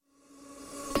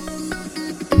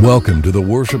Welcome to the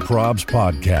Worship Probs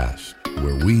podcast,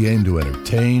 where we aim to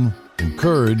entertain,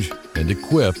 encourage, and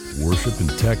equip worship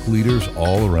and tech leaders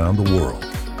all around the world.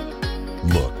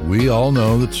 Look, we all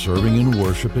know that serving in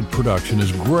worship and production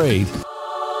is great,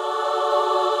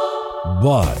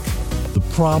 but the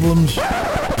problems,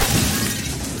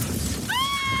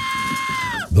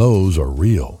 those are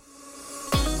real.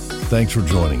 Thanks for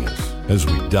joining us as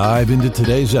we dive into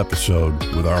today's episode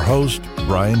with our host,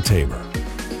 Brian Tabor.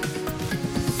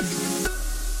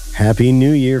 Happy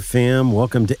New Year, fam.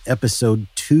 Welcome to episode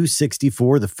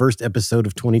 264, the first episode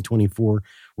of 2024.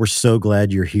 We're so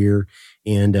glad you're here.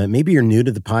 And maybe you're new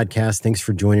to the podcast. Thanks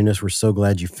for joining us. We're so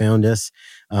glad you found us.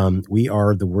 We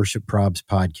are the Worship Probs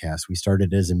podcast. We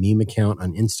started as a meme account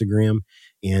on Instagram,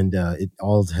 and it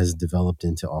all has developed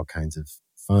into all kinds of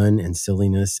fun and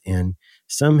silliness and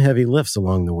some heavy lifts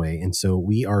along the way. And so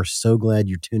we are so glad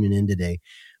you're tuning in today.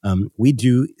 We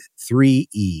do 3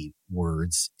 E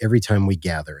words every time we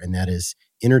gather, and that is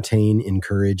entertain,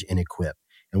 encourage, and equip.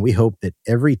 And we hope that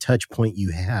every touch point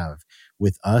you have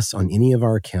with us on any of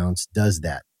our accounts does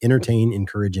that. Entertain,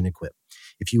 encourage, and equip.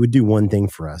 If you would do one thing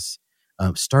for us,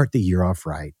 start the year off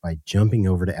right by jumping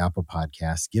over to Apple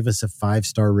Podcasts. Give us a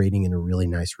 5-star rating and a really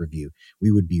nice review. We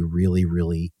would be really,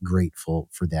 really grateful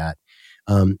for that.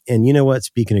 And you know what?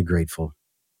 Speaking of grateful,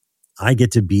 I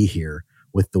get to be here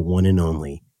with the one and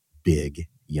only Big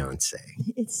Yonsei.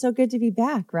 It's so good to be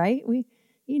back, right? We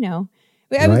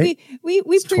Right? we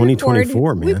It's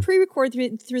 2024, man. We pre-record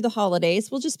through the holidays.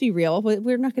 We'll just be real.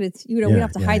 We're not going to, we don't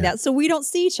have to hide that. So we don't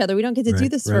see each other. We don't get to do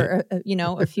this for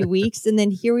a few weeks, and then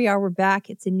here we are. We're back.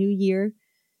 It's a new year.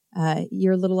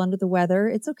 You're a little under the weather.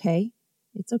 It's okay.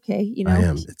 It's okay. You know, I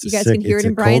am. you guys can hear it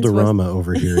in Brian's voice. It's a cold aroma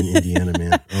over here in Indiana,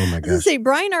 man. Oh my I was gosh. gonna say,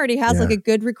 Brian already has like a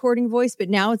good recording voice, but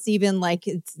now it's even like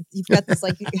you've got this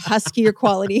like huskier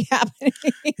quality happening.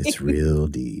 It's real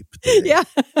deep today. Yeah.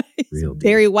 Real deep.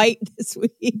 Very white this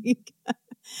week.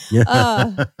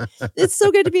 It's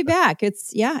so good to be back.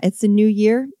 It's a new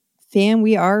year. Fam,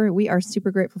 we are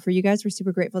super grateful for you guys. We're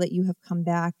super grateful that you have come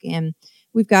back, and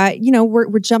we've got,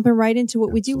 we're jumping right into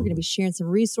what we do. We're going to be sharing some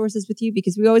resources with you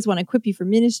because we always want to equip you for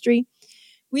ministry.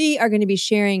 We are going to be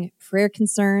sharing prayer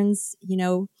concerns.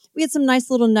 We had some nice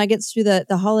little nuggets through the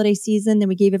holiday season. Then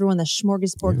we gave everyone the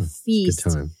smorgasbord feast.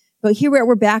 Good time. But here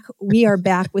we're back. We are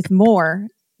back with more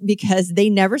because they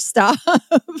never stop.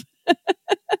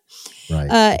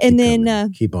 Right. And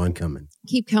then keep on coming.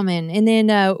 Keep coming. And then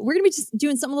we're going to be just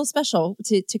doing something a little special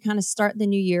to kind of start the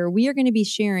new year. We are going to be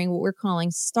sharing what we're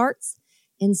calling starts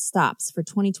and stops for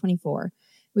 2024.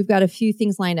 We've got a few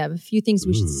things lined up, a few things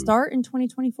we should start in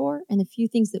 2024 and a few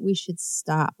things that we should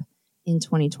stop in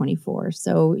 2024.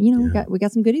 So, we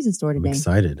got some goodies in store today.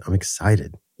 I'm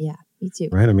excited. Yeah, me too.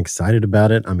 Right. I'm excited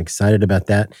about it. I'm excited about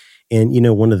that. And,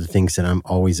 one of the things that I'm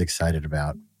always excited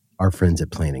about, our friends at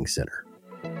Planning Center.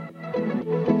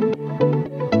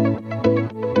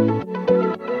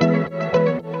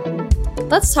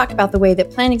 Let's talk about the way that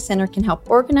Planning Center can help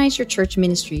organize your church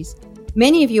ministries.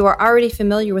 Many of you are already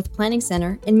familiar with Planning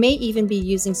Center and may even be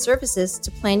using services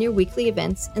to plan your weekly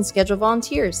events and schedule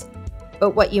volunteers.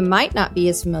 But what you might not be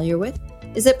as familiar with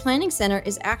is that Planning Center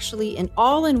is actually an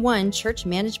all-in-one church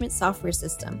management software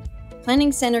system.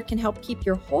 Planning Center can help keep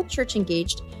your whole church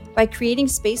engaged by creating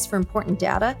space for important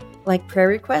data like prayer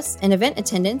requests and event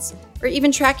attendance, or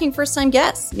even tracking first-time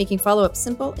guests, making follow-up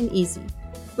simple and easy.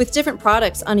 With different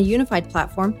products on a unified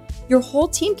platform, your whole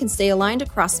team can stay aligned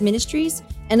across ministries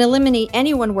and eliminate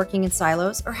anyone working in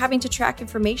silos or having to track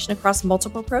information across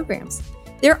multiple programs.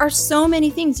 There are so many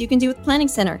things you can do with Planning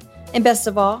Center. And best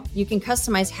of all, you can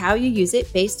customize how you use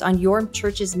it based on your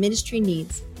church's ministry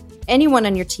needs. Anyone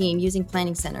on your team using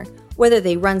Planning Center, whether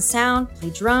they run sound, play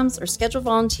drums, or schedule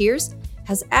volunteers,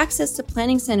 has access to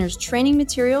Planning Center's training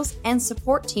materials and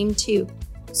support team too.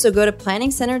 So go to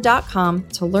planningcenter.com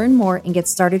to learn more and get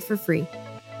started for free.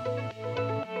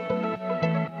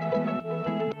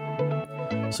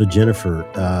 So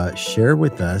Jennifer, share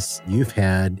with us, you've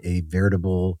had a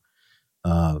veritable,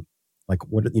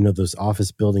 those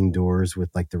office building doors with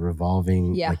like the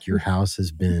revolving, like your house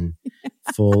has been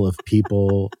full of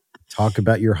people. Talk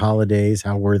about your holidays.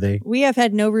 How were they? We have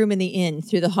had no room in the inn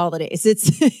through the holidays.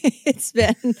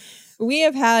 We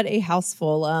have had a house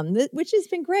full, which has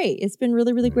been great. It's been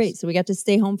really, really great. So we got to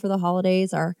stay home for the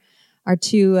holidays. Our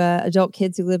 2 adult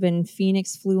kids who live in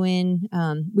Phoenix flew in.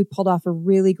 We pulled off a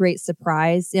really great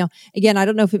surprise. Again, I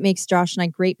don't know if it makes Josh and I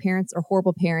great parents or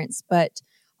horrible parents, but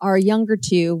our younger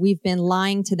 2, we've been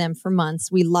lying to them for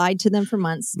months. We lied to them for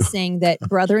months, saying that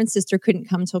brother and sister couldn't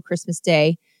come till Christmas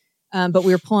Day. But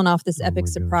we were pulling off this Oh epic my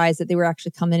gosh. surprise that they were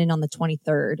actually coming in on the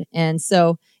 23rd. And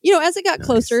so, as it got Nice,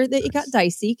 closer, it got nice.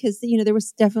 dicey because, there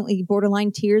was definitely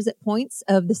borderline tears at points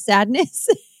of the sadness.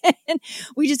 And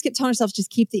we just kept telling ourselves, just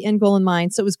keep the end goal in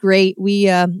mind. So it was great. We,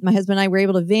 my husband and I were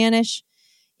able to vanish.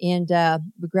 And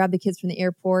we grabbed the kids from the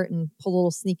airport and pulled a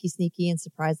little sneaky and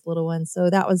surprised the little one.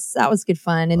 So that was good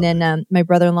fun. And then my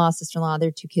brother-in-law, sister-in-law, their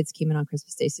 2 kids came in on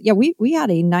Christmas Day. So yeah, we had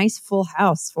a nice full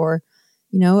house for,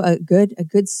 a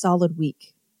good solid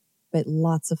week, but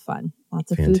lots of fun,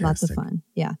 lots of food, lots of fun.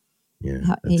 Yeah.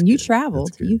 Yeah. And you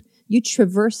traveled. You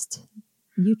traversed.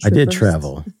 I did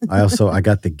travel. I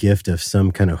got the gift of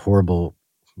some kind of horrible,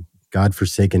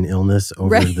 godforsaken illness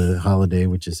over the holiday,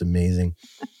 which is amazing.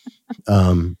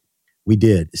 We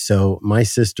did. So my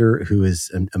sister, who is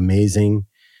amazing,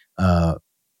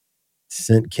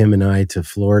 sent Kim and I to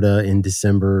Florida in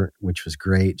December, which was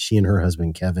great. She and her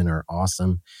husband, Kevin, are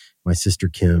awesome. My sister,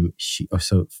 Kim,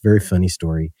 so very funny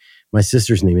story. My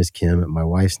sister's name is Kim. My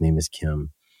wife's name is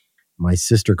Kim. My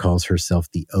sister calls herself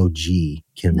the OG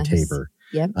Kim Tabor.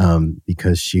 Yep.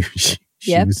 Because she was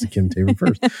the Kim Tabor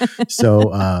first.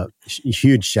 So,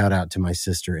 huge shout out to my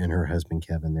sister and her husband,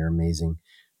 Kevin. They're amazing.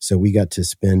 So we got to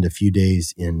spend a few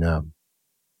days in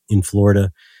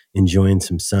Florida, enjoying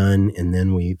some sun. And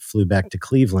then we flew back to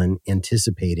Cleveland,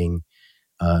 anticipating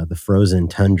the frozen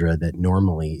tundra that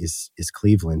normally is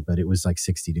Cleveland, but it was like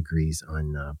 60 degrees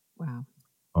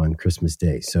on Christmas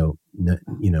Day. So,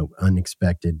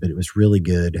 unexpected, but it was really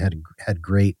good. Had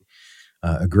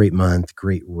a great month,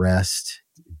 great rest,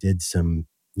 did some,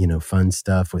 fun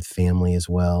stuff with family as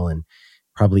well. And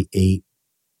probably ate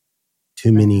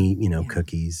too many,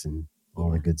 cookies and all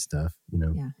the good stuff,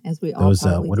 Yeah, as we all those,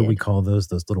 probably what do we did. call those?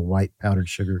 Those little white powdered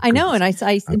sugar I know, cookies.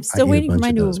 and I'm still I ate a waiting for bunch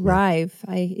mine of to those, man. arrive.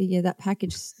 That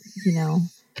package,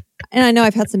 and I know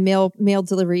I've had some mail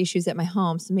delivery issues at my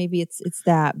home, so maybe it's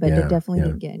that, but it definitely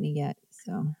didn't get any yet.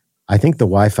 So I think the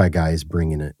Wi-Fi guy is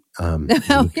bringing it. When he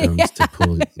comes to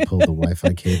pull the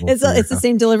Wi-Fi cable. It's the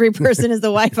same delivery person as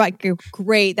the Wi-Fi.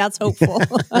 Great, that's hopeful.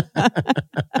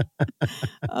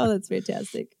 Oh, that's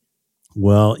fantastic.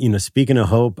 Well, speaking of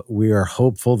hope, we are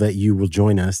hopeful that you will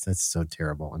join us. That's so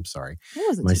terrible. I'm sorry.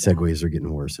 My segues are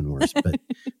getting worse and worse, but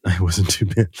I wasn't too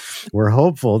bad. We're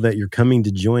hopeful that you're coming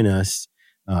to join us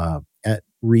at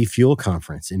Refuel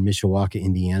Conference in Mishawaka,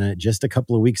 Indiana, just a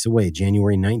couple of weeks away,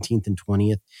 January 19th and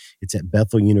 20th. It's at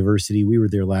Bethel University. We were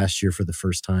there last year for the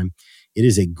first time. It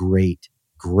is a great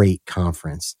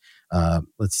conference.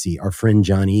 Let's see. Our friend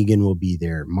John Egan will be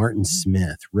there. Martin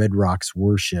Smith, Red Rocks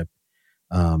Worship.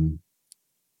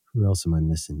 Who else am I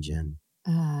missing, Jen?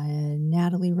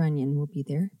 Natalie Runyon will be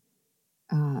there.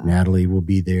 Natalie will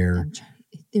be there.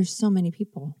 There's so many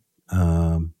people.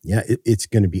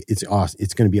 It's awesome.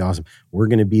 It's going to be awesome. We're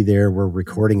going to be there. We're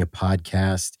recording a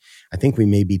podcast. I think we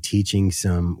may be teaching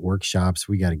some workshops.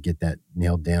 We got to get that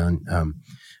nailed down.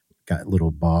 Got a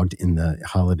little bogged in the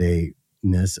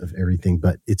holidayness of everything,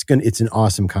 but it's an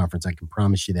awesome conference. I can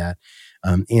promise you that.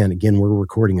 And again, we're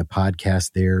recording a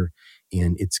podcast there,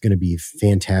 and it's going to be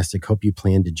fantastic. Hope you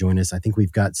plan to join us. I think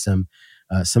we've got some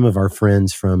of our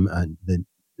friends from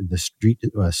the street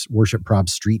Worship Prob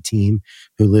street team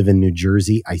who live in New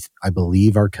Jersey, I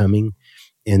believe are coming.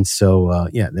 And so,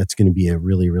 that's going to be a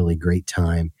really, really great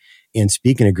time. And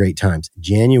speaking of great times,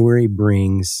 January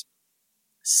brings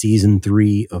season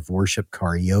 3 of Worship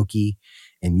Karaoke.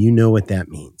 And you know what that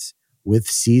means. With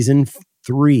season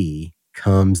 3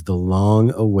 comes the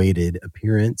long-awaited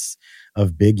appearance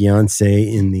of Big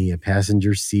Yonsei in the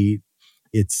passenger seat.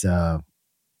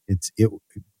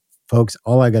 Folks,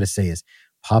 all I got to say is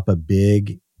pop a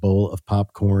big bowl of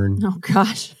popcorn. Oh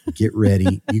gosh. Get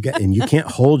ready. And you can't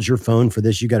hold your phone for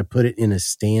this. You got to put it in a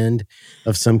stand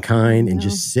of some kind and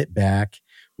just sit back,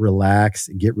 relax,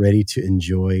 get ready to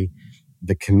enjoy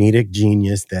the comedic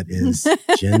genius that is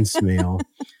Jen Smale,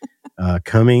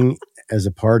 coming as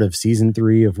a part of season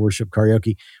 3 of Worship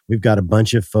Karaoke. We've got a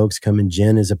bunch of folks coming.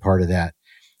 Jen is a part of that.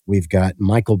 We've got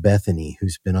Michael Bethany,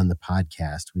 who's been on the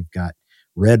podcast. We've got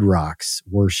Red Rocks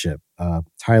Worship,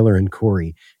 Tyler and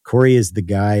Corey. Corey is the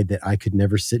guy that I could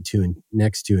never sit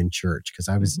next to in church, because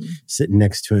I was sitting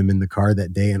next to him in the car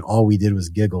that day, and all we did was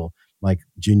giggle like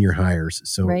junior hires.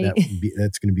 So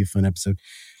that's going to be a fun episode.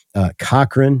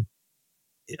 Cochran,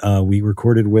 we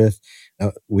recorded with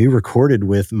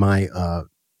my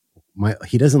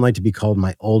he doesn't like to be called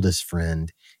my oldest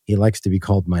friend. He likes to be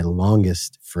called my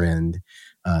longest friend,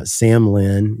 Sam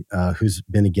Lynn, who's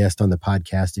been a guest on the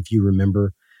podcast. If you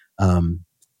remember,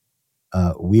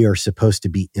 we are supposed to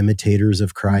be imitators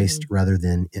of Christ rather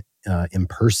than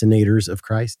impersonators of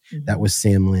Christ. That was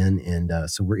Sam Lynn. And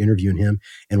so we're interviewing him,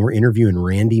 and we're interviewing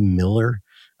Randy Miller.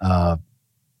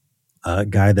 a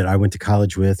guy that I went to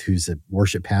college with who's a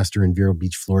worship pastor in Vero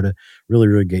Beach, Florida. Really,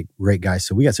 really great guy.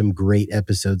 So we got some great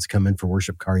episodes coming for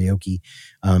Worship Karaoke.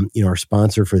 Our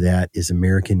sponsor for that is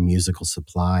American Musical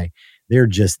Supply. They're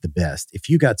just the best. If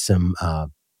you got some,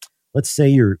 let's say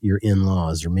your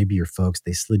in-laws or maybe your folks,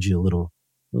 they slid you a little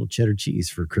cheddar cheese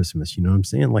for Christmas. You know what I'm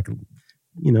saying? Like,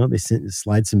 they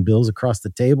slide some bills across the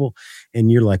table and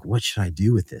you're like, what should I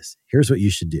do with this? Here's what you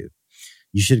should do.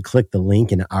 You should click the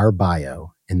link in our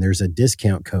bio, and there's a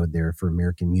discount code there for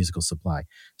American Musical Supply.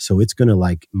 So it's going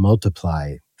to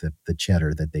multiply the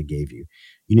cheddar that they gave you.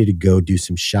 You need to go do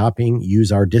some shopping,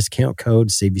 use our discount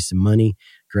code, save you some money,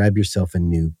 grab yourself a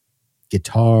new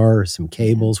guitar, some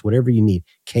cables, whatever you need,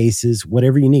 cases,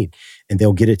 whatever you need, and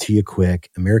they'll get it to you quick.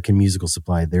 American Musical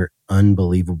Supply, they're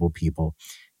unbelievable people.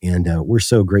 And we're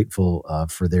so grateful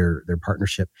for their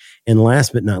partnership. And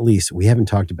last but not least, we haven't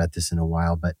talked about this in a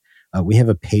while, but we have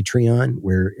a Patreon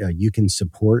where you can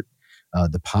support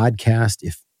the podcast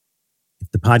if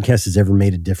the podcast has ever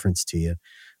made a difference to you.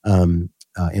 And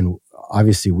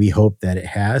obviously, we hope that it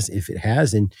has. If it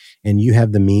has, and you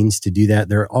have the means to do that,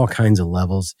 there are all kinds of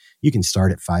levels. You can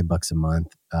start at $5 a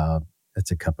month. That's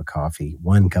a cup of coffee,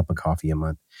 1 cup of coffee a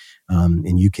month,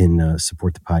 and you can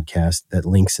support the podcast. That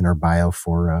link's in our bio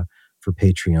for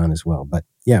Patreon as well. But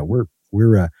yeah, we're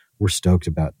stoked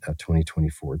about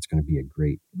 2024. It's going to be a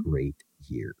great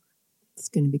year. It's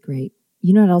going to be great.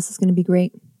 You know what else is going to be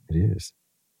great? It is.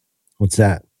 What's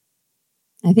that?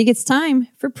 I think it's time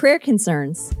for prayer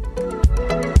concerns.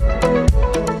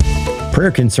 Prayer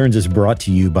Concerns is brought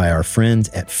to you by our friends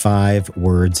at 5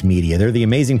 Words Media. They're the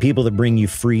amazing people that bring you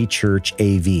free church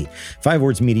AV. 5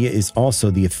 Words Media is also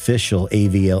the official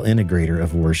AVL integrator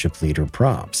of Worship Leader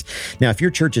Props. Now, if your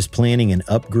church is planning an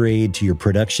upgrade to your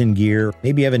production gear,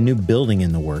 maybe you have a new building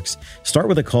in the works, start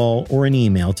with a call or an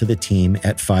email to the team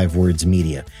at 5 Words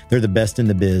Media. They're the best in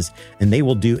the biz, and they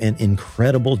will do an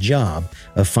incredible job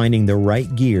of finding the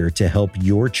right gear to help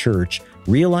your church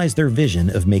realize their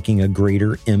vision of making a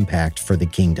greater impact for the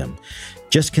kingdom.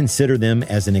 Just consider them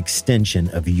as an extension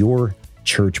of your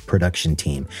church production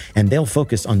team, and they'll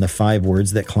focus on the 5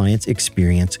 words that clients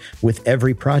experience with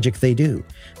every project they do.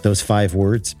 Those 5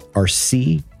 words are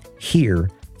see, hear,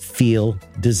 feel,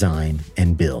 design,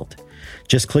 and build.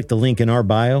 Just click the link in our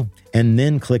bio and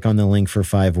then click on the link for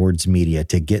 5 Words Media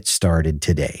to get started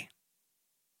today.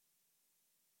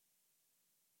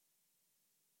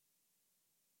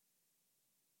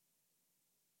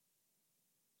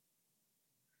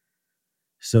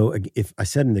 So if I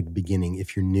said in the beginning,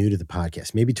 if you're new to the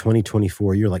podcast, maybe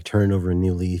 2024, you're like turning over a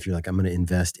new leaf. You're like, I'm going to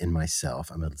invest in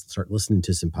myself. I'm going to start listening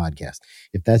to some podcasts.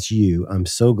 If that's you, I'm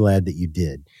so glad that you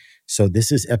did. So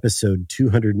this is episode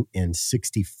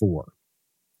 264.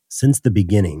 Since the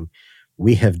beginning,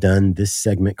 we have done this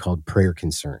segment called Prayer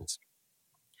Concerns.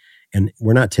 And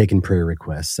we're not taking prayer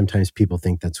requests. Sometimes people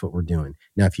think that's what we're doing.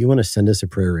 Now, if you want to send us a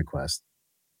prayer request,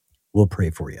 we'll pray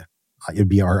for you. It'd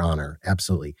be our honor.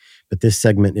 Absolutely. But this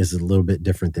segment is a little bit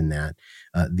different than that.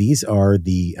 These are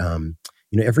the,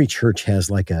 every church has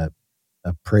like a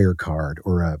prayer card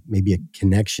or maybe a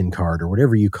connection card or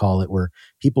whatever you call it, where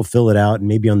people fill it out. And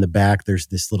maybe on the back, there's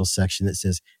this little section that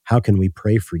says, how can we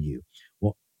pray for you?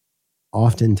 Well,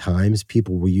 oftentimes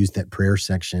people will use that prayer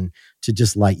section to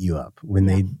just light you up when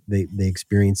they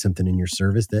experience something in your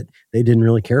service that they didn't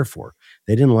really care for.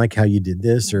 They didn't like how you did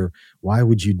this, or why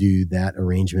would you do that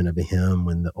arrangement of a hymn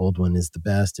when the old one is the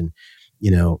best? And,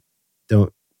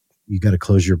 you got to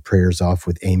close your prayers off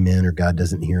with amen, or God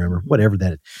doesn't hear them, or whatever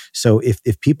that is. So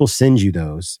if people send you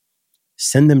those,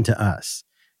 send them to us.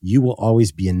 You will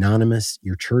always be anonymous.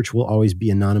 Your church will always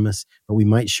be anonymous, but we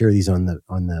might share these on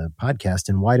the podcast.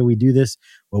 And why do we do this?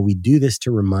 Well, we do this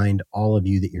to remind all of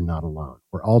you that you're not alone.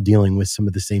 We're all dealing with some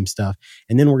of the same stuff.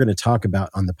 And then we're going to talk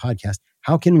about on the podcast,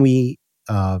 how can we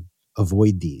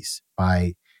avoid these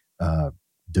by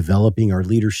developing our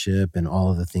leadership and all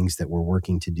of the things that we're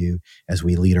working to do as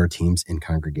we lead our teams and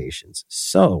congregations.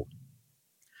 So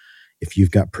if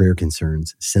you've got prayer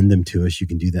concerns, send them to us. You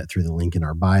can do that through the link in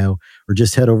our bio, or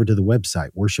just head over to the website,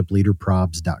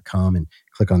 worshipleaderprobs.com, and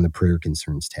click on the prayer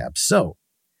concerns tab. So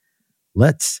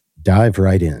let's dive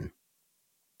right in.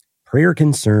 Prayer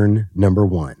concern number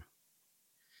 1.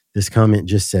 This comment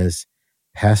just says,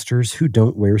 pastors who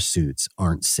don't wear suits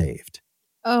aren't saved.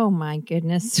 Oh my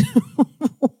goodness.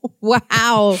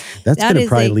 Wow. That's That going to is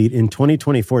probably a- lead in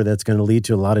 2024. That's going to lead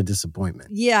to a lot of disappointment.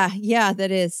 Yeah,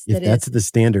 that is. If That that's is. the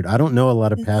standard, I don't know a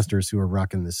lot of pastors who are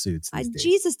rocking the suits these days.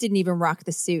 Jesus didn't even rock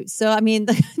the suit. So, I mean,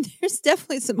 there's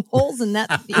definitely some holes in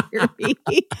that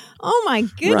theory. Oh, my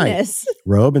goodness.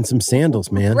 Robe and some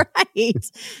sandals, man. Right.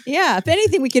 Yeah. If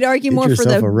anything, we could argue Get more for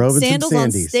yourself the a robe and some sandals on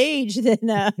sandies. stage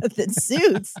than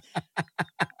suits.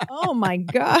 Oh, my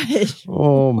gosh.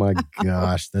 Oh my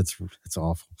gosh, that's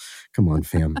awful. Come on,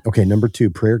 fam. Okay, number 2,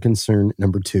 prayer concern.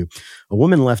 Number 2, a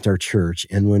woman left our church,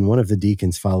 and when one of the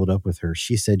deacons followed up with her,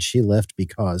 she said she left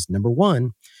because, number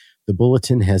 1, the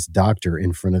bulletin has doctor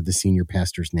in front of the senior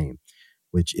pastor's name,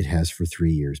 which it has for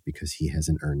 3 years because he has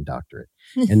an earned doctorate.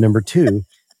 And number 2,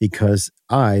 because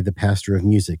I, the pastor of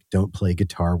music, don't play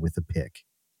guitar with a pick.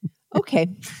 Okay.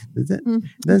 That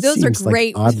Those are seems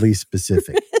great. like oddly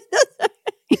specific.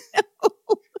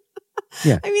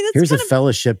 Yeah. I mean, that's Here's a kind of,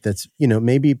 fellowship that's,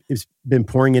 maybe it's been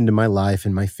pouring into my life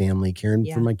and my family, caring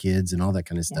Yeah. for my kids and all that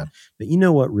kind of stuff. But you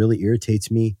know what really irritates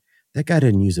me? That guy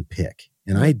didn't use a pick.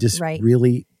 And I just Right.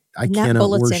 really, I And that cannot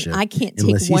bulletin, worship I can't take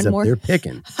unless he's one up more. there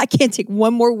picking. I can't take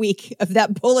one more week of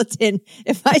that bulletin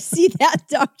if I see that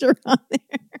doctor on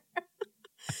there.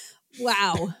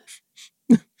 Wow.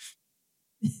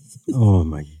 Oh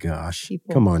my gosh.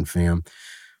 People. Come on, fam.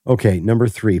 Okay, number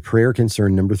 3, prayer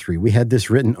concern number 3. We had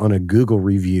this written on a Google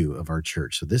review of our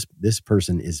church. So this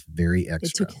person is very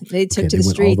extra. They took to they the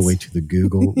went streets. all the way to the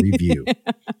Google review,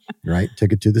 right?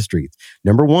 Took it to the streets.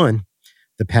 Number 1,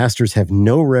 the pastors have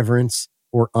no reverence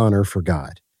or honor for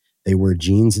God. They wear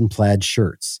jeans and plaid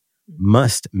shirts.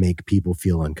 Must make people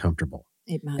feel uncomfortable.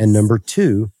 It must. And number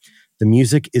 2, the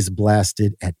music is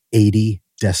blasted at 80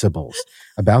 decibels,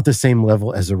 about the same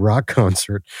level as a rock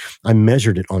concert. I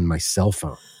measured it on my cell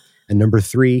phone. And number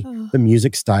 3, the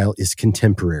music style is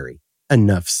contemporary.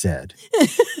 Enough said.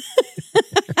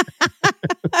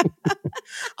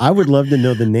 I would love to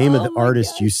know the name of the my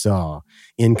artist gosh. you saw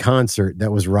in concert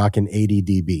that was rocking 80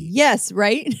 dB. Yes,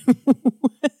 right?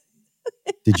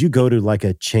 Did you go to like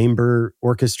a chamber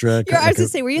orchestra? I was like going to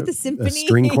say, were you at the symphony? A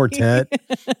string quartet?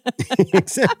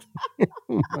 Exactly.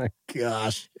 Oh my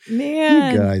gosh.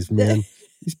 Man. You guys, man.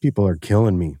 These people are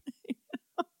killing me.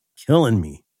 Killing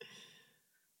me.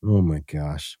 Oh my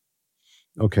gosh.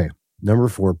 Okay. Number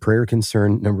 4, prayer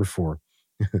concern. Number 4.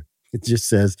 It just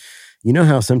says, you know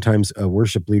how sometimes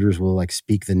worship leaders will like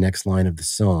speak the next line of the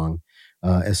song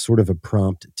as sort of a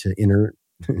prompt to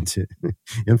to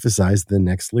emphasize the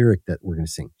next lyric that we're going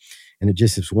to sing. And it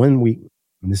just is 1 week,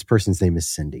 and this person's name is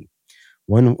Cindy.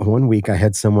 One week I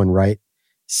had someone write,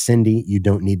 Cindy, you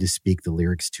don't need to speak the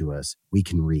lyrics to us. We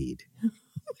can read.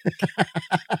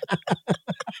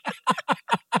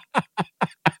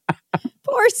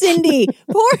 Poor Cindy.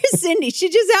 Poor Cindy.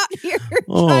 She's just out here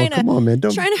Oh, come on, man.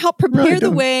 Don't, trying to help prepare Right, the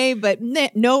don't- way, but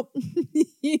nope.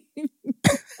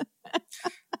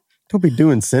 don't be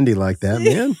doing Cindy like that,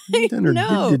 man. You done her-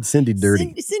 No. you did Cindy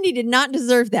dirty. Cindy did not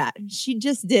deserve that. She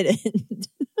just didn't.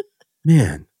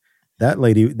 Man,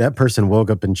 that person woke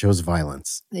up and chose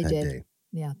violence They that did. day.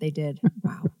 Yeah, they did.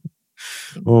 Wow.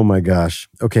 Oh my gosh.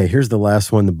 Okay, here's the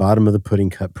last one, the bottom of the pudding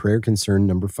cup, prayer concern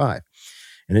number 5.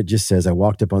 And it just says, I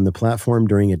walked up on the platform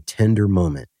during a tender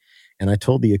moment, and I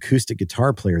told the acoustic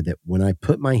guitar player that when I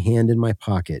put my hand in my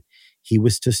pocket, he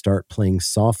was to start playing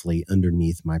softly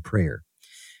underneath my prayer.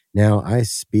 Now I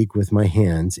speak with my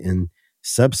hands, and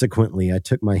subsequently I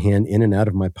took my hand in and out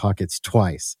of my pockets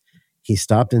twice. He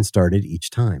stopped and started each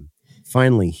time.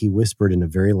 Finally, he whispered in a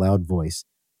very loud voice,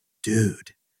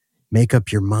 dude, make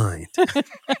up your mind.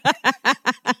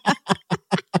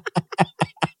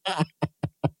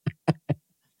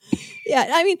 Yeah,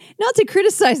 I mean, not to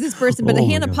criticize this person, but Oh a my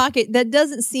hand in God. pocket, that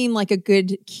doesn't seem like a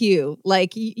good cue.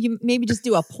 Like you maybe just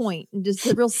do a point, just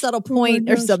a real subtle point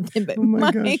or gosh. something. But Oh my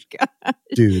my gosh. God.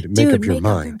 Dude, make up your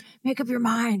mind. Make up your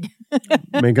mind.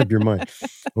 Make up your mind.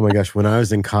 Oh my gosh. When I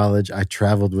was in college, I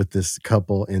traveled with this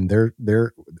couple, and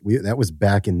that was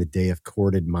back in the day of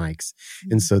corded mics.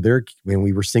 And so when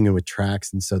we were singing with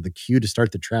tracks, and so the cue to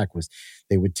start the track was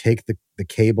they would take the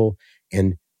cable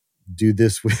and do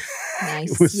this with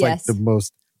Nice. it was like Yes. the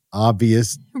most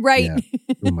obvious. Right. Yeah.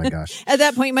 Oh my gosh. At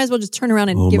that point, you might as well just turn around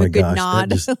and Oh give my a good gosh, that nod.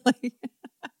 just- Like,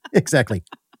 Exactly.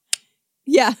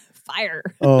 yeah, fire.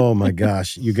 Oh my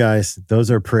gosh. You guys,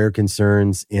 those are prayer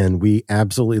concerns, and we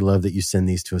absolutely love that you send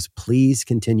these to us. Please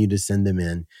continue to send them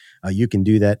in. You can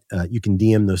do that. You can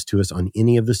DM those to us on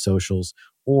any of the socials,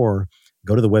 or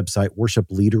go to the website,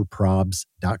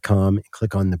 worshipleaderprobs.com, and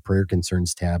click on the prayer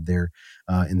concerns tab there.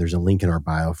 And there's a link in our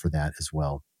bio for that as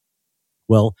well.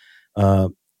 Well,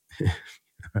 that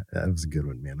was a good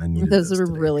one, man. I needed Those those are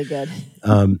today. really good.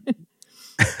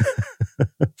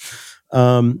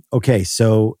 Okay,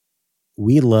 so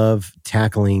we love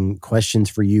tackling questions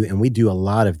for you, and we do a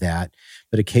lot of that.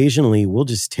 But occasionally, we'll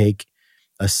just take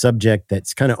a subject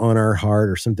that's kind of on our heart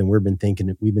or something we've been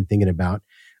thinking about.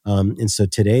 And so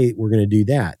today we're going to do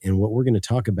that. And what we're going to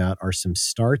talk about are some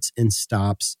starts and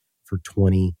stops for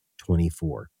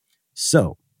 2024.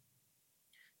 So,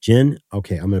 Jen,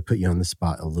 okay, I'm going to put you on the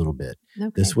spot a little bit.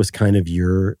 Okay. This was kind of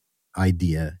your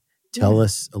idea. Tell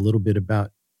us a little bit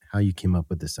about how you came up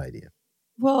with this idea.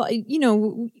 Well,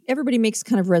 everybody makes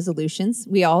kind of resolutions.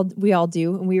 We all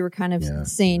do. And we were kind of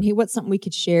saying, hey, what's something we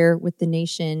could share with the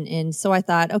nation? And so I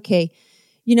thought, okay,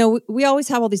 we always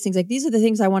have all these things like, these are the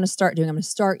things I want to start doing. I'm going to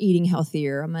start eating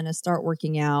healthier. I'm going to start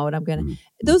working out. I'm going to,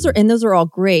 those are all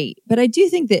great. But I do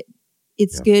think that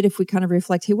it's good if we kind of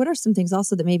reflect, hey, what are some things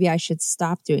also that maybe I should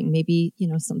stop doing? Maybe,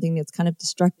 something that's kind of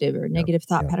destructive or negative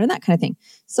thought pattern, that kind of thing.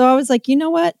 So I was like, you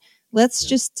know what? Let's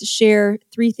just share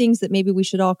 3 things that maybe we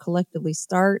should all collectively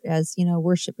start as,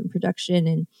 worship and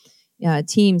production and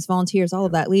teams, volunteers, all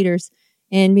of that, leaders.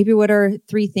 And maybe what are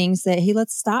 3 things that, hey,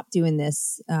 let's stop doing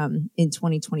this in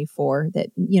 2024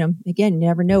 that, again, you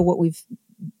never know what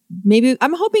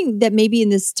I'm hoping that maybe in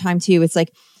this time too, it's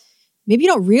like, maybe you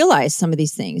don't realize some of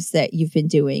these things that you've been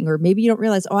doing, or maybe you don't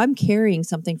realize, I'm carrying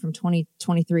something from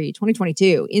 2023,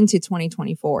 2022 into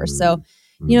 2024. So,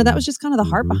 that was just kind of the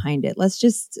heart behind it. Let's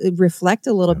just reflect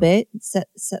a little bit, set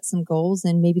some goals,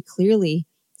 and maybe clearly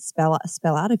spell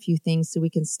out a few things so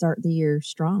we can start the year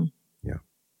strong. Yeah.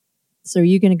 So are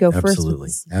you going to go first? Absolutely.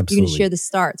 You're going to share the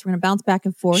starts. We're going to bounce back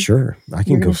and forth. Sure. I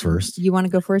can go first. You want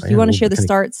to go first? You want to share the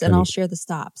starts and I'll share the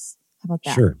stops. How about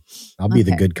that? Sure. I'll be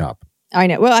the good cop. I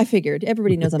know. Well, I figured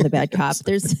everybody knows I'm the bad cop.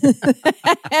 There's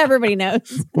everybody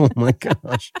knows. Oh my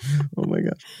gosh.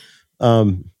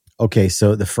 Okay.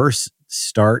 So the first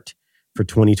start for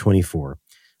 2024,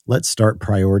 let's start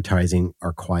prioritizing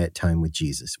our quiet time with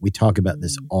Jesus. We talk about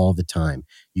this all the time.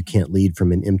 You can't lead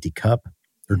from an empty cup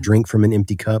or drink from an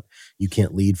empty cup. You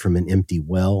can't lead from an empty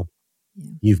well.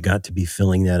 You've got to be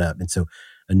filling that up. And so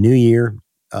a new year,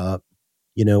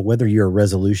 whether you're a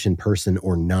resolution person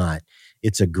or not,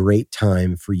 it's a great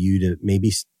time for you to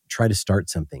maybe try to start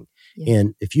something. Yeah.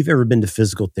 And if you've ever been to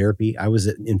physical therapy, I was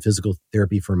in physical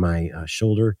therapy for my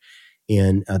shoulder,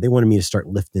 and they wanted me to start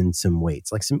lifting some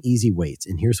weights, like some easy weights.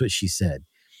 And here's what she said.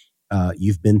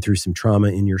 You've been through some trauma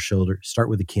in your shoulder. Start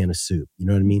with a can of soup. You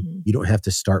know what I mean? Mm-hmm. You don't have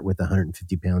to start with a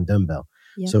 150-pound dumbbell.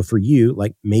 Yep. So for you,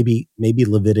 like maybe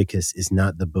Leviticus is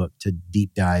not the book to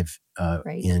deep dive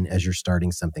in as you're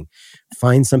starting something.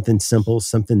 Find something simple,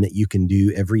 something that you can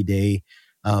do every day.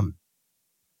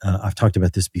 I've talked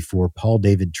about this before. Paul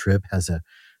David Tripp has a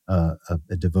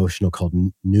devotional called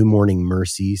New Morning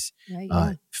Mercies.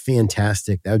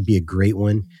 Fantastic. That would be a great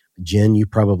one. Jen, you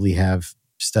probably have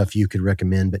stuff you could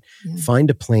recommend, but find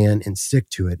a plan and stick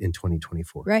to it in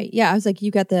 2024. Right. Yeah. I was like,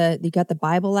 you got the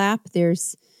Bible app.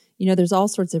 There's all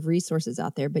sorts of resources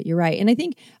out there, but you're right. And I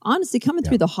think honestly, coming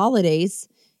through the holidays,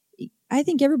 I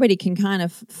think everybody can kind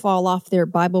of fall off their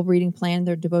Bible reading plan,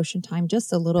 their devotion time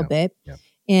just a little bit. Yeah.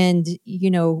 And,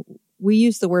 we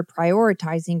use the word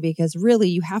prioritizing because really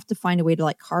you have to find a way to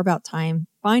like carve out time,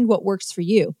 find what works for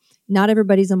you. Not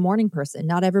everybody's a morning person.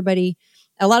 Not everybody,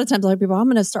 a lot of times a lot of people, I'm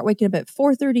going to start waking up at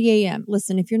 4:30 a.m.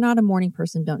 Listen, if you're not a morning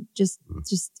person, don't just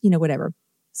whatever.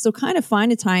 So kind of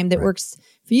find a time that works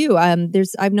for you.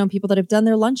 I've known people that have done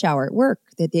their lunch hour at work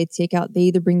that they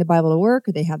either bring the Bible to work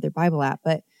or they have their Bible app,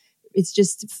 but it's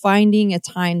just finding a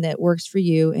time that works for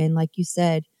you. And like you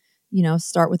said,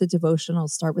 start with a devotional,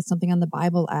 start with something on the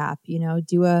Bible app,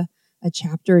 do a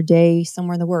chapter a day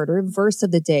somewhere in the Word or a verse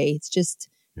of the day. It's just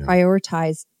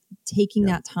prioritize taking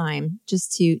that time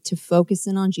just to focus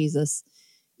in on Jesus,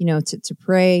 to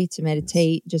pray, to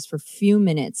meditate just for a few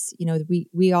minutes.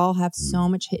 We all have so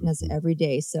much hitting us every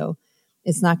day. So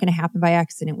it's not going to happen by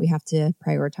accident. We have to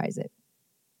prioritize it.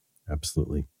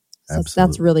 Absolutely. So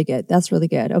that's really good. That's really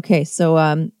good. Okay.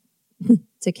 So,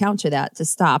 to counter that, to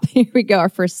stop, here we go. Our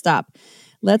first stop.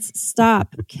 Let's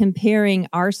stop comparing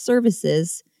our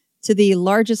services to the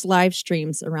largest live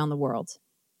streams around the world.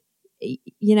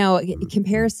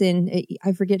 Comparison,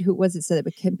 I forget who it was that said it,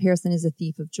 but comparison is a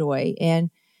thief of joy. And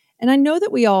I know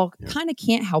that we all kind of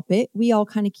can't help it. We all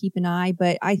kind of keep an eye,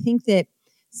 but I think that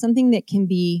something that can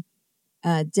be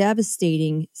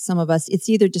devastating, some of us, it's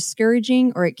either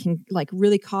discouraging or it can like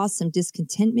really cause some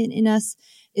discontentment in us,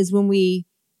 is when we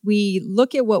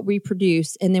look at what we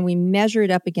produce and then we measure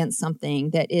it up against something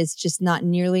that is just not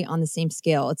nearly on the same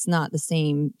scale. It's not the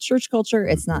same church culture.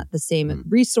 It's not the same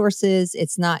resources.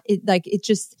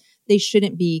 They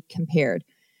shouldn't be compared.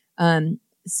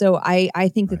 So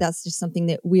I think that that's just something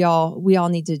that we all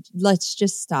need to, let's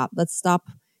just stop. Let's stop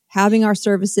having our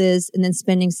services and then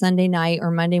spending Sunday night or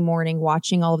Monday morning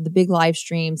watching all of the big live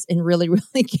streams and really,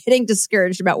 really getting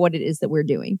discouraged about what it is that we're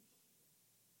doing.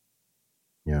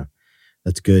 Yeah,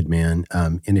 that's good, man.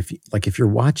 And if you're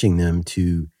watching them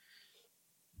to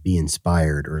be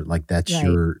inspired, or like that's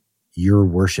Right. your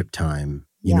worship time,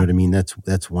 you know what I mean?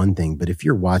 That's one thing. But if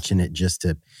you're watching it just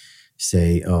to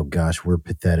say, oh gosh, we're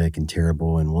pathetic and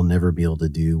terrible and we'll never be able to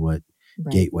do what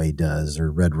Right. Gateway does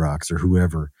or Red Rocks or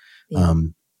whoever.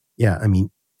 Yeah. I mean,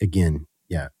 again,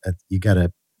 you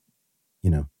gotta,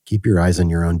 keep your eyes on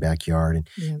your own backyard and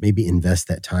Yeah. maybe invest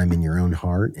that time in your own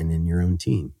heart and in your own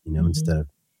team, instead of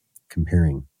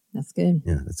comparing. That's good.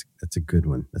 Yeah, that's a good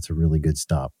one. That's a really good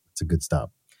stop. It's a good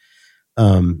stop.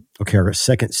 Okay, our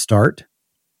second start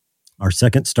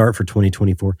for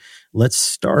 2024. Let's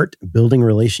start building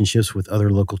relationships with other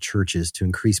local churches to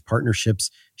increase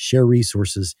partnerships, share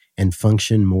resources, and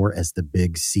function more as the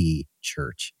Big C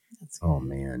church. That's good. Oh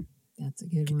man. That's a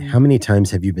good one. How many times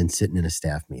have you been sitting in a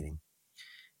staff meeting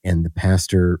and the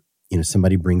pastor,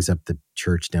 somebody brings up the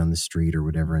church down the street or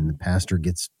whatever, and the pastor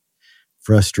gets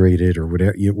frustrated or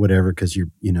whatever, because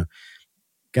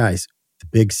guys, the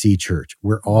Big C church,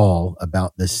 we're all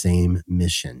about the same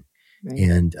mission. Right.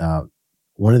 And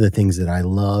one of the things that I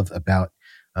love about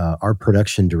our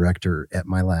production director at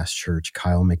my last church,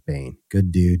 Kyle McBain,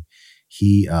 good dude,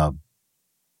 he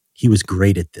was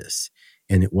great at this.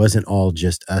 And it wasn't all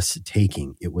just us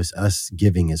taking, it was us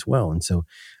giving as well. And so,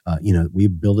 we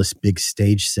built this big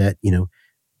stage set.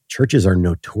 Churches are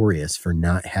notorious for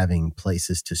not having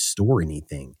places to store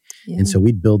anything. Yeah. And so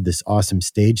we'd build this awesome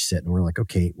stage set and we're like,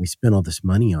 okay, we spent all this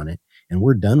money on it and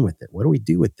we're done with it. What do we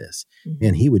do with this? Mhm.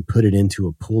 And he would put it into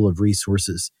a pool of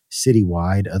resources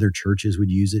citywide. Other churches would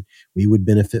use it. We would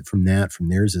benefit from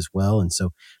theirs as well. And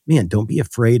so, man, don't be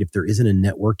afraid if there isn't a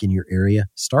network in your area,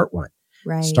 start one.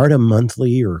 Right. Start a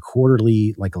monthly or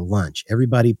quarterly, like a lunch.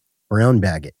 Everybody brown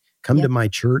bag it. Come Yep. to my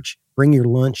church, bring your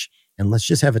lunch, and let's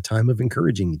just have a time of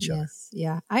encouraging each other. Yes.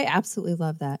 Yeah. I absolutely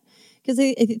love that. Because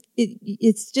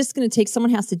it's just going to take, you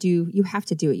have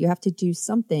to do it. You have to do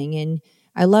something. And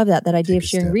I love that idea of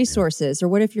sharing resources. Or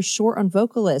what if you're short on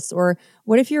vocalists? Or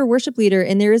what if you're a worship leader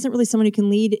and there isn't really someone who can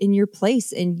lead in your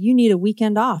place and you need a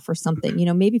weekend off or something?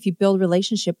 Maybe if you build a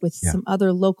relationship with some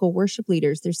other local worship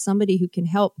leaders, there's somebody who can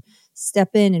help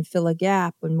step in and fill a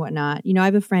gap and whatnot. I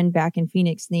have a friend back in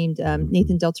Phoenix named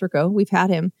Nathan Del Turco. We've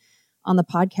had him on the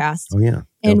podcast. Oh yeah.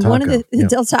 And one of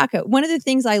the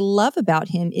things I love about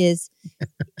him is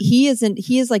he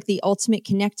is like the ultimate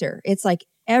connector. It's like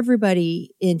everybody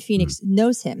in Phoenix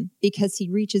knows him because he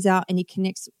reaches out and he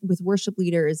connects with worship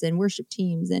leaders and worship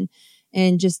teams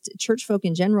and just church folk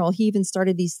in general. He even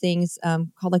started these things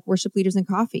called like Worship Leaders and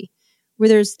Coffee, where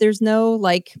there's no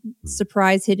like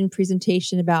surprise hidden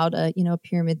presentation about a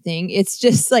pyramid thing. It's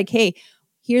just like, hey,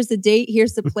 here's the date,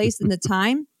 here's the place and the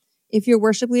time. If you're a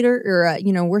worship leader or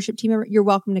a worship team member, you're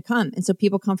welcome to come. And so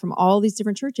people come from all these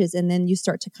different churches, and then you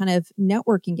start to kind of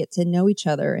network and get to know each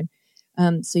other. And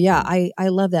I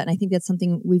love that, and I think that's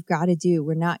something we've got to do.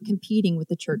 We're not competing with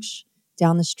the church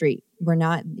down the street. We're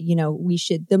not. We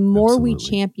should. The more we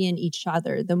champion each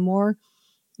other, the more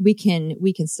we can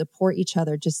support each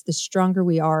other. Just the stronger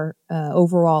we are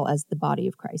overall as the body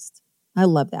of Christ. I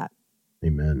love that.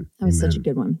 Amen. That was such a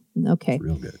good one. Okay, that's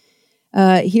real good.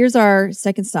 Here's our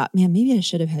second stop. Man, maybe I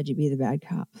should have had you be the bad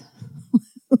cop.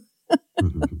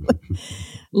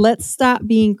 Let's stop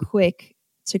being quick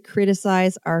to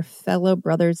criticize our fellow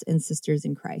brothers and sisters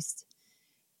in Christ.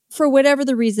 For whatever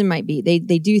the reason might be. They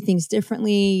do things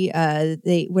differently.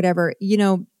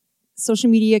 Social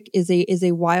media is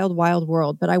a wild, wild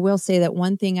world. But I will say that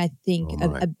one thing I think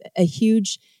a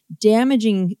huge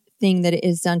damaging thing that it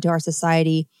has done to our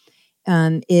society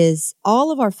is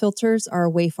all of our filters are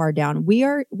way far down. We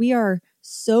are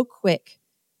so quick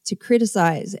to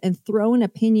criticize and throw an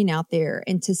opinion out there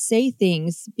and to say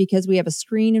things because we have a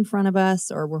screen in front of us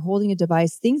or we're holding a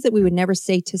device, things that we would never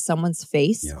say to someone's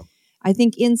face. Yeah. I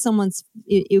think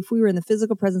if we were in the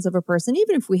physical presence of a person,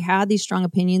 even if we had these strong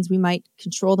opinions, we might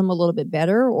control them a little bit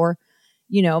better or,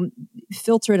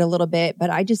 filter it a little bit.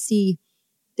 But I just see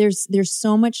there's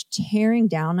so much tearing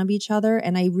down of each other.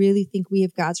 And I really think we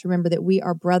have got to remember that we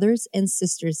are brothers and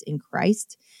sisters in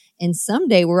Christ. And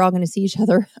someday we're all going to see each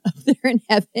other up there in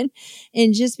heaven.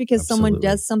 And just because someone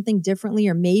does something differently,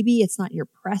 or maybe it's not your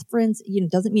preference,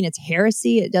 doesn't mean it's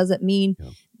heresy. It doesn't mean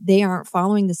they aren't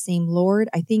following the same Lord.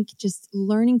 I think just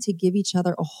learning to give each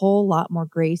other a whole lot more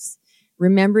grace,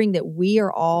 remembering that we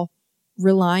are all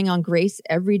relying on grace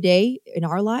every day in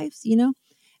our lives,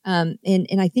 and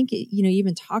I think it,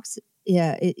 even talks,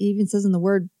 it even says in the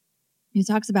word, it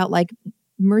talks about like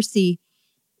mercy,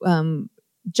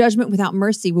 judgment without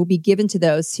mercy will be given to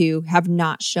those who have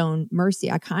not shown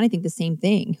mercy. I kind of think the same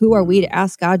thing. Who are we to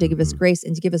ask God to give us grace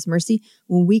and to give us mercy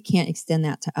when we can't extend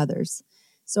that to others?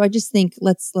 So I just think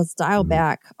let's dial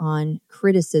back on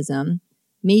criticism,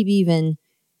 maybe even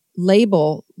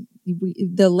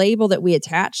the label that we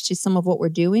attach to some of what we're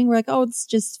doing. We're like, oh, it's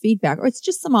just feedback, or it's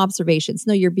just some observations.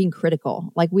 No, you're being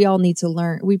critical. Like, we all need to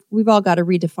learn. We've all got to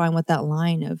redefine what that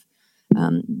line of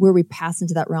where we pass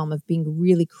into that realm of being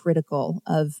really critical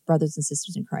of brothers and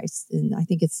sisters in Christ. And I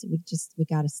think we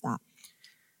got to stop.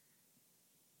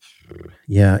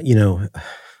 Yeah.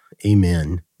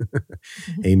 Amen.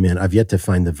 Amen. I've yet to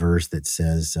find the verse that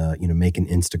says, make an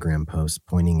Instagram post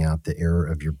pointing out the error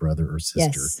of your brother or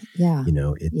sister. Yes. Yeah.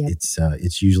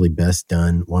 It's usually best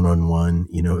done one-on-one,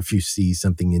 if you see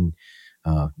something in,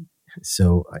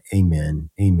 so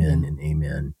amen, and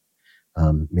amen.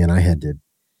 Man, I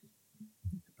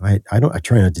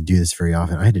try not to do this very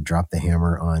often. I had to drop the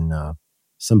hammer on,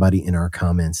 somebody in our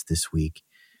comments this week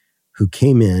who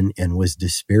came in and was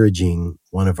disparaging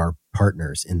one of our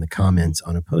partners in the comments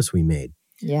on a post we made.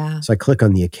 Yeah. So I click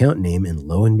on the account name, and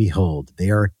lo and behold, they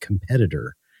are a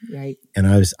competitor. Right. And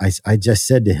I just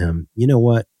said to him, you know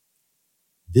what?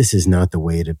 This is not the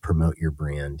way to promote your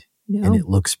brand. No. And it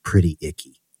looks pretty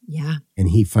icky. Yeah. And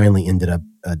he finally ended up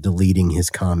deleting his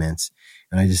comments.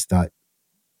 And I just thought,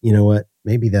 you know what?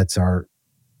 Maybe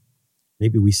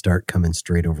we start coming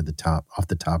straight off the top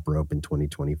rope in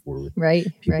 2024 with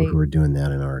people who are doing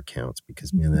that in our accounts,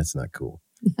 because man, that's not cool.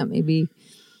 Yeah, maybe.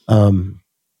 Okay.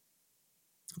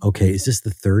 Is this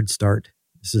the third start?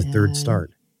 This is the third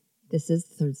start. This is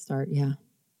the third start. Yeah.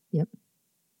 Yep.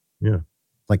 Yeah.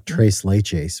 Like tres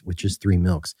leches, which is 3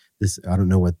 milks. I don't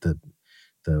know what the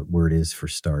word is for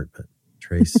start, but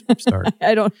tres start.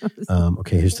 I don't know.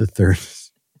 Okay. Here's the third.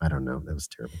 I don't know. That was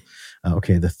terrible.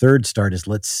 Okay. The third start is,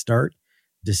 let's start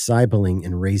discipling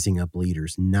and raising up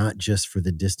leaders, not just for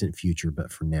the distant future,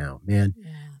 but for now. Man,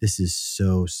 This is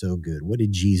so, so good. What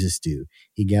did Jesus do?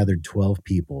 He gathered 12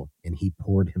 people and he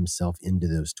poured himself into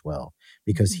those 12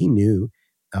 because he knew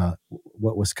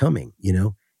what was coming,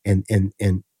 and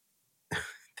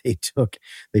they took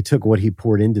what he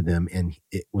poured into them, and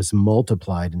it was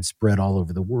multiplied and spread all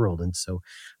over the world. And so,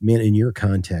 man, in your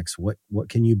context, what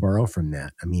can you borrow from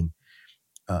that? I mean,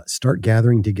 start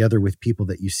gathering together with people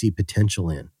that you see potential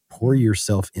in. Pour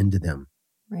yourself into them.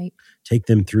 Right. Take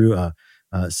them through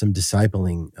some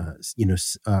discipling.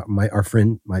 Our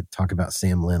friend might talk about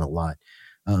Sam Lynn a lot,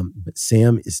 but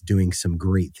Sam is doing some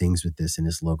great things with this in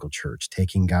his local church,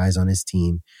 taking guys on his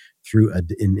team through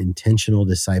an intentional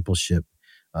discipleship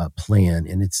plan,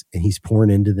 and he's pouring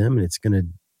into them, and it's going to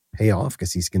pay off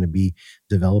because he's going to be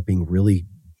developing really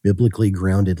biblically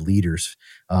grounded leaders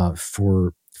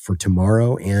for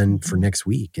tomorrow and for next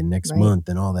week and next month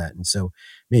and all that. And so,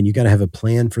 man, you got to have a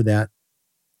plan for that.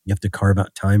 You have to carve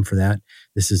out time for that.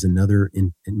 This is another,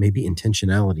 maybe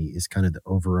intentionality is kind of the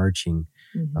overarching,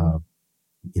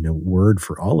 word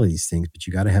for all of these things, but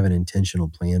you got to have an intentional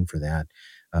plan for that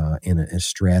and a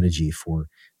strategy for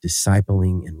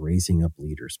discipling and raising up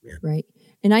leaders, man. Right.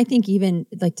 And I think even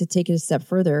like to take it a step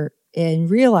further, and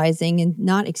realizing and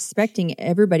not expecting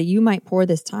everybody, you might pour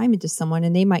this time into someone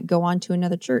and they might go on to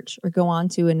another church or go on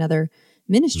to another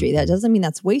ministry. Mm-hmm. That doesn't mean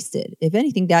that's wasted. If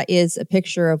anything, that is a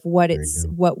picture of what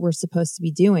we're supposed to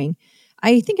be doing.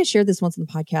 I think I shared this once on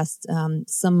the podcast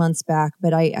some months back,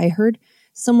 but I heard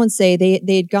someone say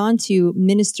they had gone to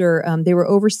minister. They were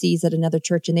overseas at another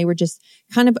church, and they were just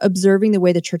kind of observing the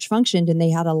way the church functioned. And they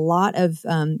had a lot of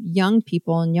young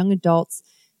people and young adults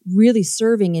really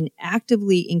serving and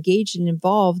actively engaged and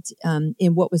involved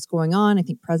in what was going on, I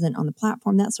think present on the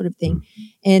platform, that sort of thing. Mm-hmm.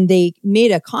 And they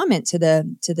made a comment to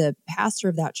the pastor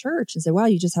of that church and said, wow,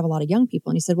 you just have a lot of young people.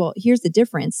 And he said, well, here's the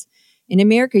difference. In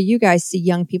America, you guys see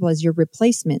young people as your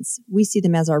replacements. We see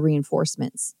them as our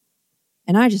reinforcements.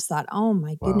 And I just thought, oh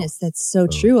my goodness, that's so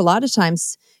true. A lot of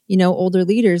times, older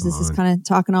leaders, this is kind of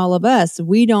talking to all of us.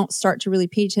 We don't start to really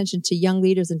pay attention to young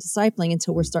leaders and discipling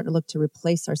until we're starting to look to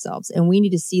replace ourselves. And we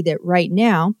need to see that right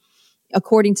now,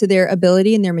 according to their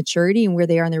ability and their maturity and where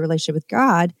they are in their relationship with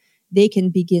God, they can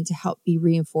begin to help be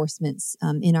reinforcements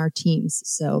in our teams.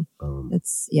 So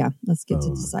let's get to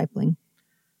discipling.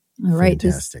 All right.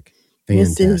 Fantastic.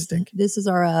 This is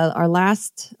our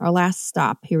last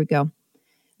stop. Here we go.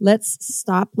 Let's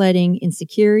stop letting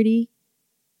insecurity,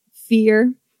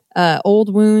 fear,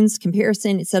 old wounds,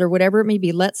 comparison, et cetera, whatever it may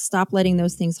be. Let's stop letting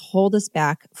those things hold us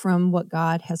back from what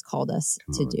God has called us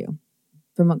to do.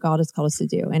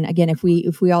 And again, if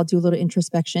we all do a little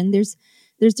introspection, there's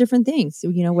different things,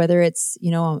 whether it's,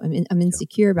 I'm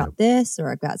insecure about this, or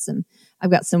I've got some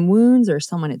wounds, or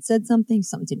someone had said something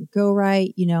didn't go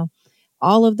right,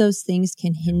 all of those things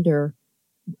can hinder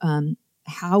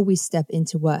how we step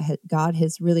into what God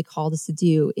has really called us to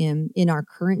do in our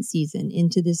current season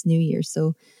into this new year.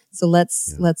 So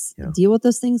let's deal with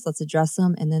those things. Let's address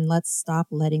them, and then let's stop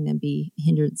letting them be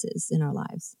hindrances in our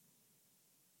lives.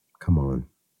 Come on.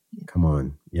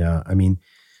 Yeah. I mean,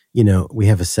 we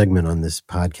have a segment on this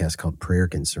podcast called Prayer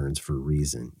Concerns for a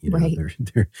reason. Right.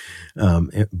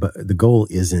 But the goal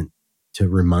isn't to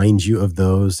remind you of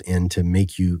those and to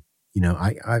make you,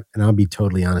 and I'll be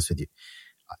totally honest with you.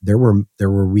 There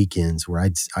were weekends where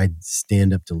I'd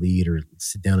stand up to lead or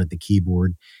sit down at the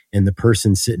keyboard, and the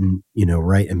person sitting,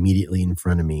 right immediately in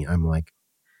front of me, I'm like,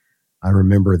 I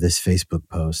remember this Facebook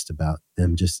post about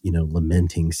them just,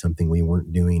 lamenting something we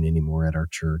weren't doing anymore at our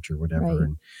church or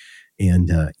whatever.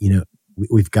 Right.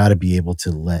 We've got to be able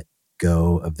to let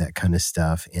go of that kind of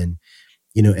stuff. And,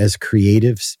 as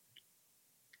creatives,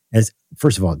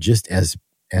 first of all, just as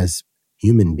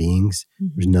human beings,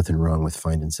 there's nothing wrong with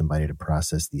finding somebody to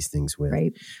process these things with.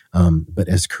 Right. But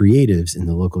as creatives in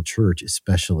the local church,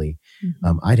 especially,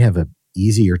 I'd have an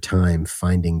easier time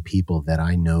finding people that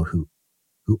I know who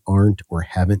aren't or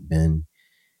haven't been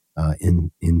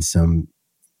in some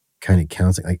kind of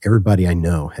counseling. Like everybody I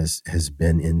know has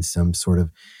been in some sort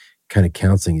of kind of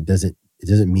counseling. It doesn't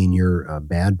mean you're a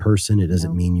bad person. It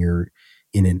doesn't mean you're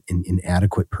an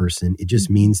inadequate person. It just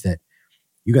means that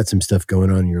you got some stuff going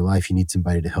on in your life. You need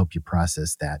somebody to help you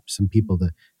process that, some people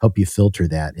to help you filter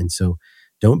that. And so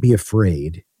don't be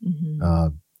afraid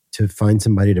to find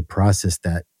somebody to process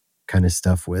that kind of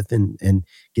stuff with and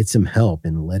get some help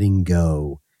in letting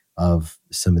go of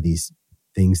some of these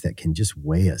things that can just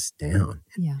weigh us down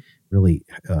and really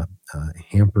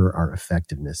hamper our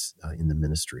effectiveness in the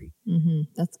ministry.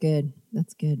 That's good.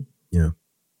 Yeah.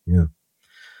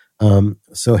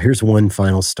 So here's one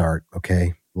final start.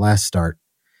 Okay. Last start.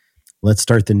 Let's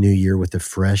start the new year with a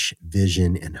fresh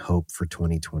vision and hope for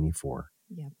 2024.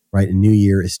 Yeah. Right. A new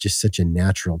year is just such a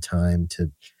natural time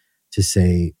to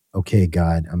say, okay,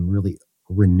 God, I'm really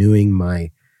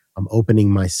I'm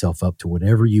opening myself up to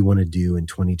whatever you want to do in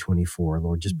 2024.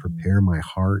 Lord, just prepare my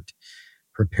heart,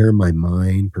 prepare my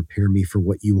mind, prepare me for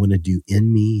what you want to do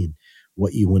in me and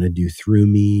what you want to do through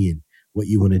me and what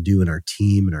you want to do in our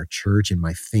team, in our church, in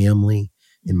my family,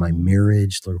 in my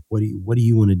marriage. Lord, what do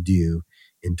you want to do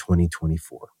in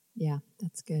 2024? Yeah,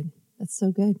 that's good. That's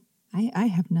so good. I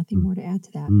have nothing more to add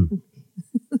to that.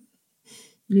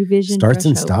 New vision. Starts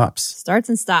and hope. stops. Starts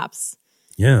and stops.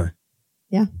 Yeah.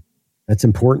 Yeah. That's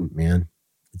important, man.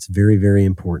 It's very, very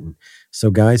important. So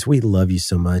guys, we love you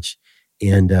so much.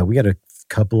 And we got a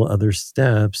couple other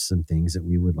steps, some things that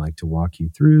we would like to walk you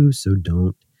through. So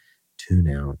don't tune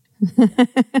out.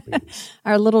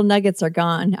 Our little nuggets are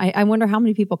gone. I wonder how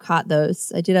many people caught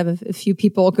those. I did have a few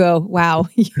people go, wow,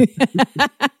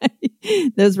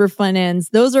 those were fun ends.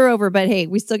 Those are over, but hey,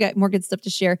 we still got more good stuff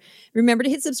to share. Remember to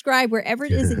hit subscribe wherever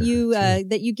it is that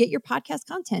you get your podcast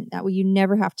content. That way you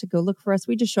never have to go look for us.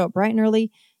 We just show up bright and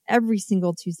early every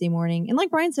single Tuesday morning. And like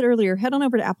Brian said earlier, head on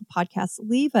over to Apple Podcasts,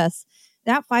 leave us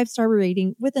that 5-star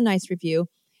rating with a nice review.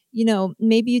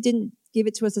 Maybe you didn't give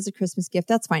it to us as a Christmas gift.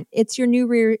 That's fine. It's your New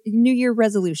Year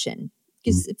resolution.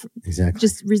 Exactly.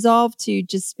 Just resolve to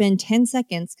just spend 10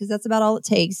 seconds, because that's about all it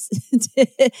takes,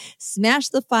 to smash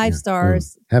the 5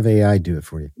 stars. Have AI do it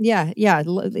for you. Yeah.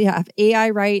 Have AI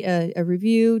write a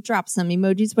review, drop some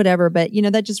emojis, whatever. But,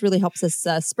 that just really helps us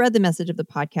spread the message of the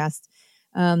podcast,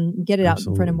 get it out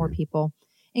in front of more people.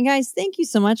 And guys, thank you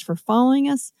so much for following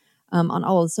us on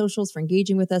all of the socials, for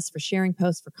engaging with us, for sharing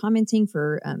posts, for commenting,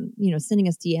 for sending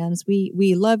us DMs.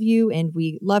 We love you, and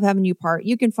we love having you part.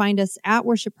 You can find us at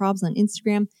Worship Probs on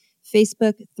Instagram,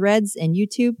 Facebook, Threads, and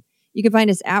YouTube. You can find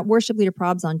us at Worship Leader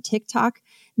Probs on TikTok.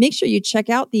 Make sure you check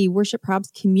out the Worship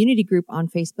Probs community group on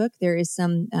Facebook. There is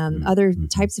some other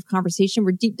types of conversation.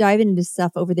 We're deep diving into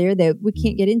stuff over there that we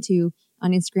can't get into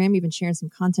on Instagram, even sharing some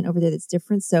content over there that's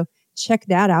different. So check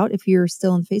that out if you're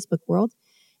still in the Facebook world.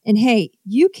 And hey,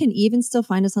 you can even still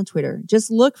find us on Twitter.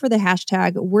 Just look for the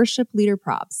hashtag Worship Leader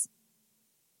Probs.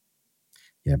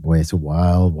 Yeah, boy, it's a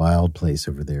wild, wild place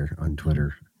over there on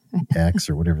Twitter,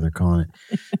 X or whatever they're calling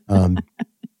it.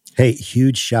 Hey,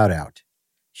 huge shout out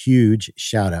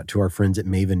to our friends at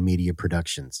Maven Media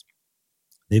Productions.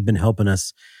 They've been helping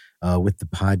us with the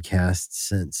podcast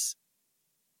since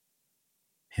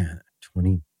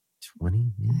 2020.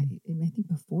 I think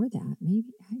before that,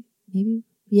 maybe.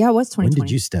 Yeah, it was 2020. When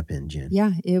did you step in, Jen?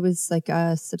 Yeah, it was like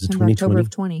September, October of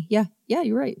 20. Yeah,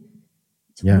 you're right.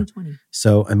 2020. Yeah.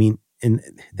 So, I mean, and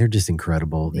they're just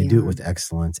incredible. They do it with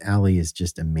excellence. Allie is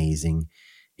just amazing.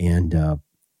 And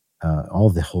all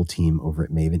the whole team over at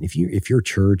Maven. If your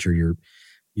church or your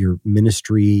your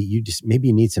ministry, maybe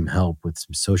you need some help with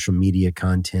some social media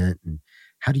content, and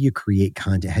how do you create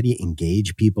content? How do you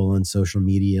engage people on social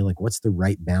media? Like, what's the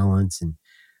right balance, and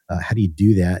how do you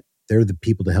do that? They're the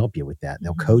people to help you with that.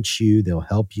 They'll coach you, they'll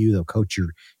help you, they'll coach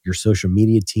your social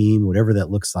media team, whatever that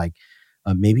looks like.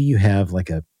 Maybe you have like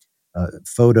a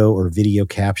photo or video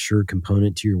capture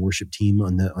component to your worship team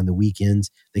on the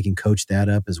weekends. They can coach that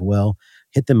up as well.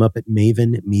 Hit them up at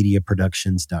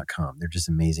mavenmediaproductions.com. They're just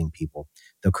amazing people.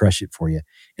 They'll crush it for you.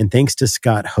 And thanks to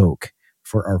Scott Hoke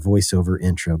for our voiceover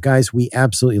intro. Guys, we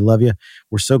absolutely love you.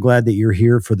 We're so glad that you're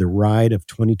here for the ride of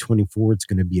 2024. It's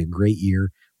going to be a great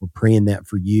year. We're praying that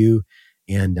for you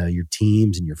and your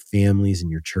teams and your families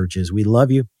and your churches. We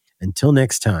love you. Until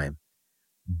next time,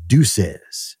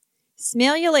 deuces.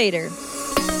 Smell you later.